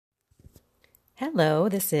Hello,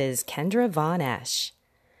 this is Kendra Von Esch.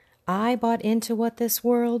 I bought into what this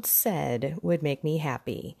world said would make me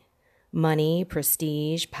happy. Money,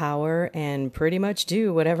 prestige, power, and pretty much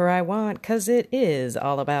do whatever I want 'cause it is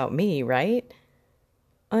all about me, right?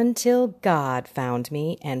 Until God found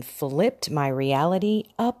me and flipped my reality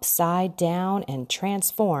upside down and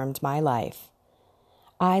transformed my life.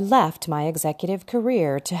 I left my executive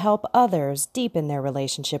career to help others deepen their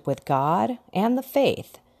relationship with God and the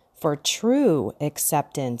faith for true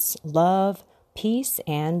acceptance, love, peace,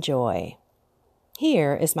 and joy.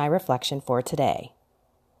 Here is my reflection for today.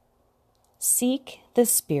 Seek the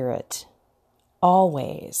Spirit,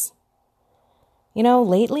 always.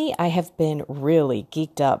 Lately I have been really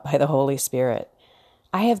geeked up by the Holy Spirit.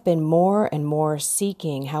 I have been more and more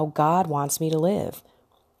seeking how God wants me to live,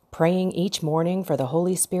 praying each morning for the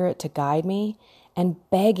Holy Spirit to guide me and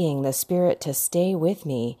begging the Spirit to stay with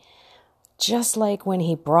me, just like when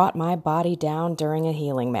He brought my body down during a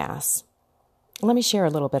healing mass. Let me share a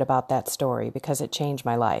little bit about that story because it changed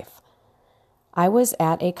my life. I was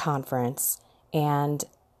at a conference and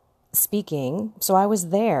speaking, so I was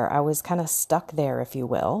there. I was kind of stuck there, if you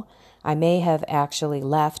will. I may have actually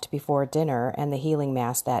left before dinner and the healing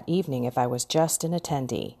mass that evening if I was just an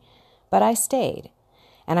attendee, but I stayed.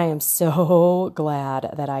 And I am so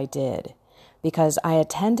glad that I did, because I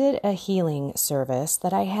attended a healing service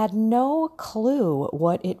that I had no clue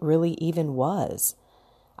what it really even was.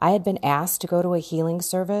 I had been asked to go to a healing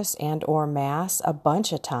service and or mass a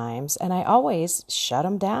bunch of times, and I always shut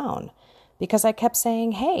them down because I kept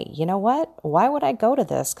saying, hey, you know what? Why would I go to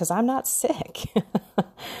this? Because I'm not sick.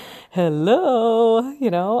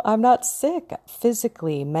 Hello, I'm not sick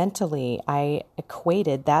physically, mentally. I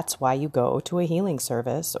equated that's why you go to a healing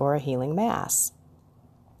service or a healing mass.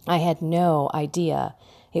 I had no idea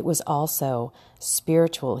it was also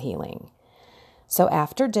spiritual healing. So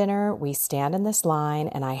after dinner, we stand in this line,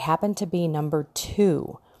 and I happen to be number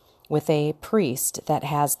 2 with a priest that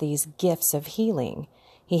has these gifts of healing.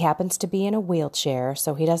 He happens to be in a wheelchair,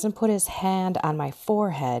 so he doesn't put his hand on my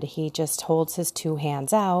forehead. He just holds his 2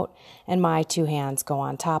 hands out, and my 2 hands go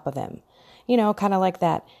on top of him. Kind of like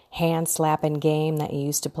that hand-slapping game that you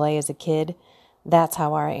used to play as a kid. That's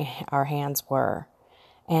how our hands were.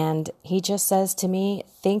 And he just says to me,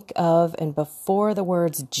 think of, and before the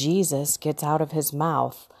words Jesus gets out of his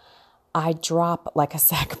mouth, I drop like a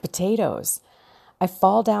sack of potatoes. I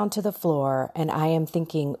fall down to the floor and I am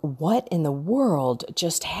thinking, what in the world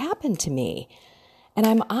just happened to me? And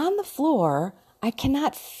I'm on the floor. I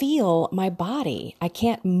cannot feel my body. I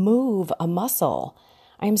can't move a muscle.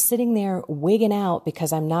 I'm sitting there wigging out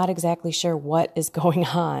because I'm not exactly sure what is going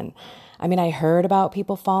on. I heard about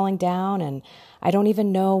people falling down, and I don't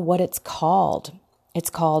even know what it's called.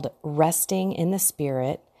 It's called resting in the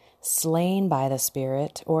Spirit, slain by the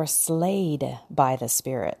Spirit, or slayed by the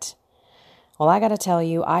Spirit. Well, I got to tell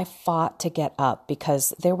you, I fought to get up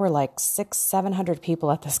because there were like 700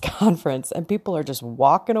 people at this conference, and people are just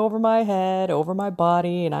walking over my head, over my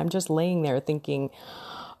body, and I'm just laying there thinking,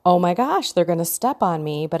 oh my gosh, they're going to step on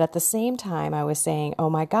me. But at the same time, I was saying, oh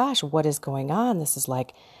my gosh, what is going on? This is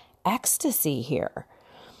like ecstasy here.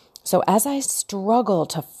 So as I struggle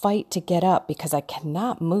to fight to get up because I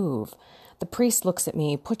cannot move, the priest looks at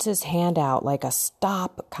me, puts his hand out like a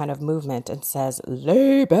stop kind of movement and says,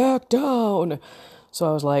 lay back down. So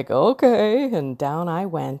I was like, okay. And down I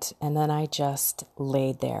went. And then I just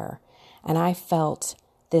laid there. And I felt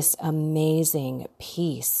this amazing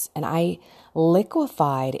peace. And I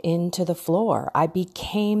liquefied into the floor. I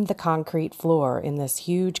became the concrete floor in this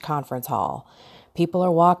huge conference hall. People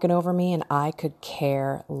are walking over me and I could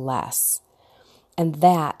care less. And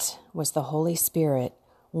that was the Holy Spirit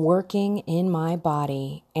working in my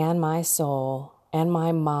body and my soul and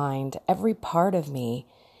my mind, every part of me,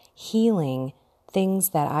 healing things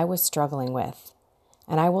that I was struggling with.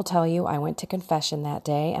 And I will tell you, I went to confession that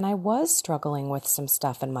day and I was struggling with some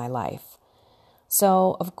stuff in my life.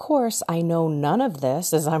 So, of course, I know none of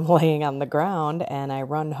this as I'm laying on the ground, and I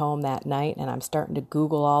run home that night and I'm starting to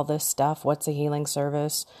Google all this stuff. What's a healing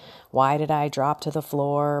service? Why did I drop to the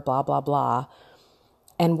floor? Blah, blah, blah.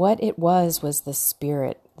 And what it was the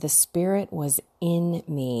Spirit. The Spirit was in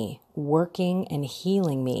me, working and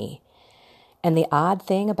healing me. And the odd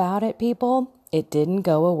thing about it, people, it didn't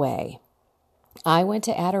go away. I went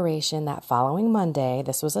to adoration that following Monday.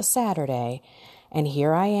 This was a Saturday. And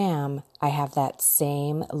here I am. I have that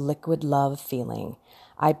same liquid love feeling.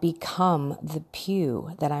 I become the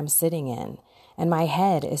pew that I'm sitting in. And my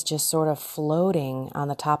head is just sort of floating on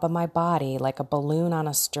the top of my body like a balloon on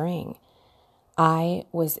a string. I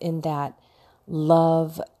was in that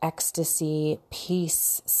love, ecstasy,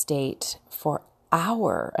 peace state for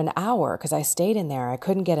an hour, because I stayed in there. I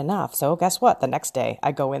couldn't get enough. So guess what? The next day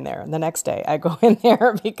I go in there, and the next day I go in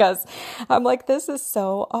there because I'm like, this is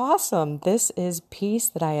so awesome. This is peace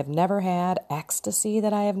that I have never had, ecstasy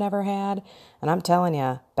that I have never had. And I'm telling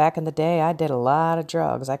you, back in the day, I did a lot of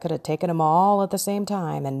drugs. I could have taken them all at the same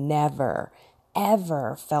time and never,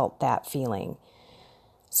 ever felt that feeling.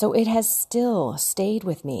 So it has still stayed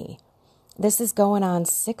with me. This is going on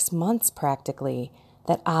 6 months practically,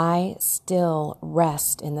 that I still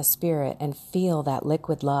rest in the Spirit and feel that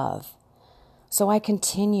liquid love. So I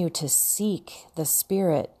continue to seek the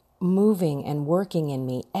Spirit moving and working in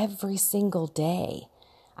me every single day.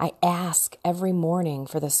 I ask every morning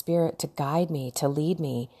for the Spirit to guide me, to lead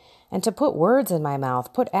me, and to put words in my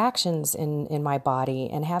mouth, put actions in my body,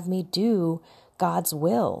 and have me do God's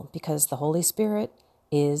will, because the Holy Spirit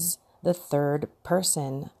is the third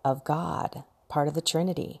person of God, part of the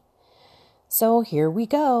Trinity. So here we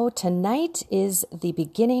go. Tonight is the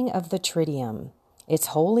beginning of the Triduum. It's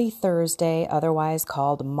Holy Thursday, otherwise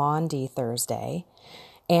called Maundy Thursday.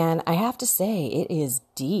 And I have to say, it is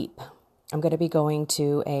deep. I'm going to be going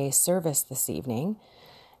to a service this evening.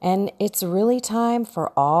 And it's really time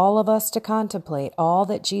for all of us to contemplate all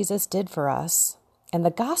that Jesus did for us. And the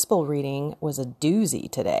gospel reading was a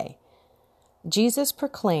doozy today. Jesus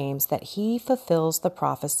proclaims that he fulfills the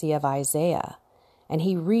prophecy of Isaiah, and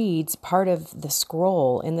he reads part of the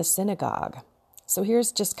scroll in the synagogue. So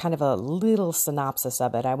here's just kind of a little synopsis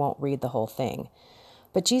of it. I won't read the whole thing.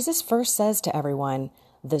 But Jesus first says to everyone,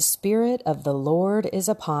 "The Spirit of the Lord is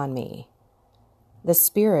upon me." The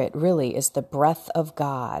Spirit really is the breath of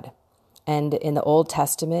God. And in the Old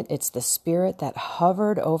Testament, it's the Spirit that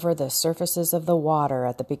hovered over the surfaces of the water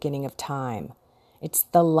at the beginning of time. It's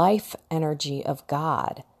the life energy of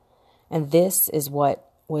God. And this is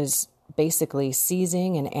what was basically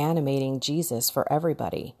seizing and animating Jesus for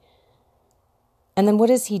everybody. And then what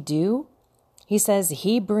does he do? He says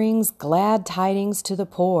he brings glad tidings to the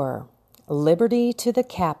poor, liberty to the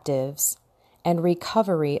captives, and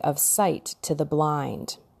recovery of sight to the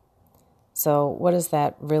blind. So what does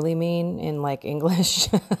that really mean in English?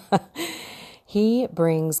 He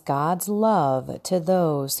brings God's love to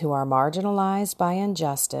those who are marginalized by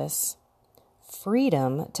injustice,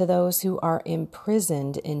 freedom to those who are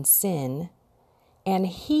imprisoned in sin, and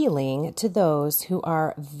healing to those who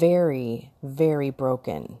are very, very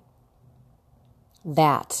broken.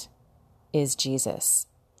 That is Jesus.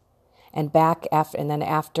 And then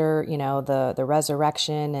after the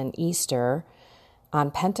resurrection and Easter,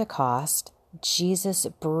 on Pentecost, Jesus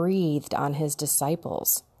breathed on his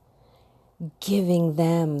disciples, giving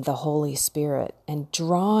them the Holy Spirit and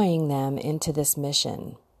drawing them into this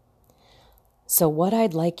mission. So what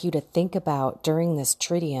I'd like you to think about during this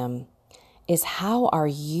Triduum is, how are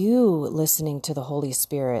you listening to the Holy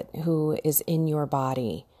Spirit who is in your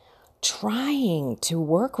body, trying to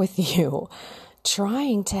work with you,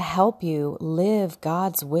 trying to help you live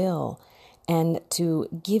God's will, and to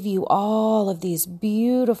give you all of these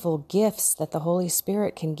beautiful gifts that the Holy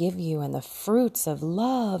Spirit can give you, and the fruits of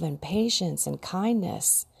love and patience and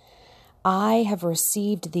kindness. I have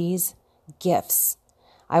received these gifts.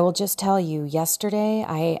 I will just tell you, yesterday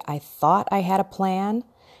I thought I had a plan,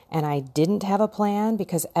 and I didn't have a plan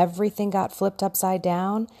because everything got flipped upside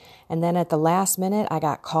down. And then at the last minute, I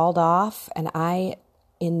got called off, and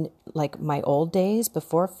in my old days,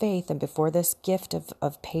 before faith and before this gift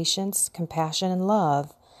of patience, compassion, and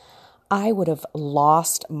love, I would have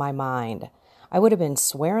lost my mind. I would have been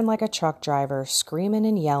swearing like a truck driver, screaming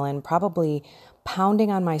and yelling, probably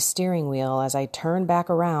pounding on my steering wheel as I turned back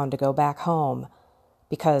around to go back home,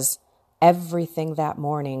 because everything that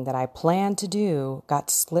morning that I planned to do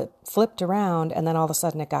got flipped around, and then all of a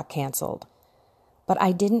sudden it got canceled. But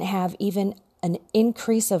I didn't have even an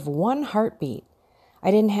increase of one heartbeat.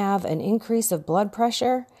 I didn't have an increase of blood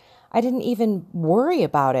pressure. I didn't even worry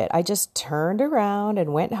about it. I just turned around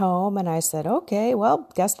and went home, and I said, okay, well,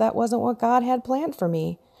 guess that wasn't what God had planned for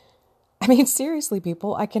me. I mean, seriously,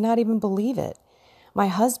 people, I cannot even believe it. My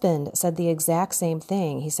husband said the exact same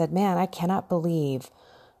thing. He said, man, I cannot believe.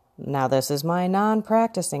 Now, this is my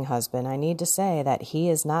non-practicing husband. I need to say that he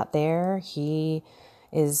is not there. He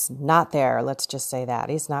is not there. Let's just say that.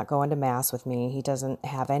 He's not going to Mass with me. He doesn't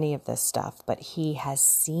have any of this stuff, but he has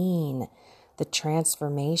seen the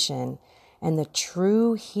transformation and the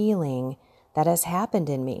true healing that has happened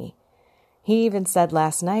in me. He even said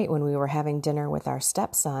last night when we were having dinner with our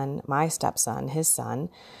stepson, my stepson, his son,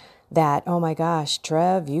 that, oh my gosh,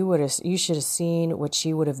 Trev, you should have seen what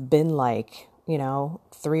she would have been like,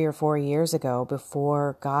 3 or 4 years ago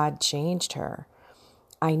before God changed her.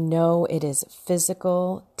 I know it is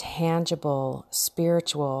physical, tangible,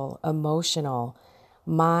 spiritual, emotional,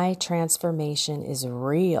 My transformation is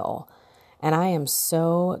real, and I am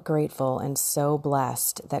so grateful and so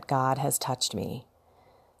blessed that God has touched me.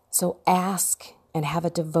 So ask and have a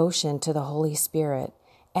devotion to the Holy Spirit.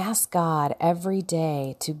 Ask God every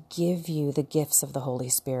day to give you the gifts of the Holy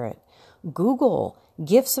Spirit. Google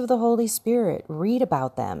gifts of the Holy Spirit, read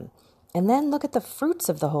about them, and then look at the fruits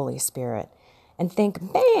of the Holy Spirit and think,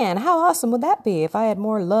 man, how awesome would that be if I had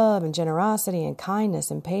more love and generosity and kindness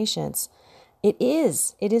and patience? It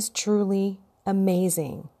is truly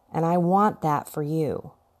amazing, and I want that for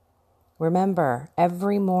you. Remember,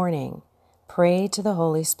 every morning, pray to the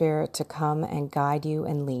Holy Spirit to come and guide you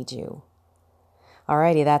and lead you.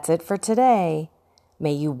 Alrighty, that's it for today.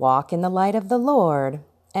 May you walk in the light of the Lord,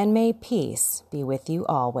 and may peace be with you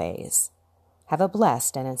always. Have a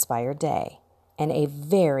blessed and inspired day, and a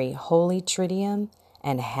very holy Triduum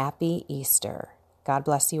and happy Easter. God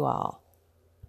bless you all.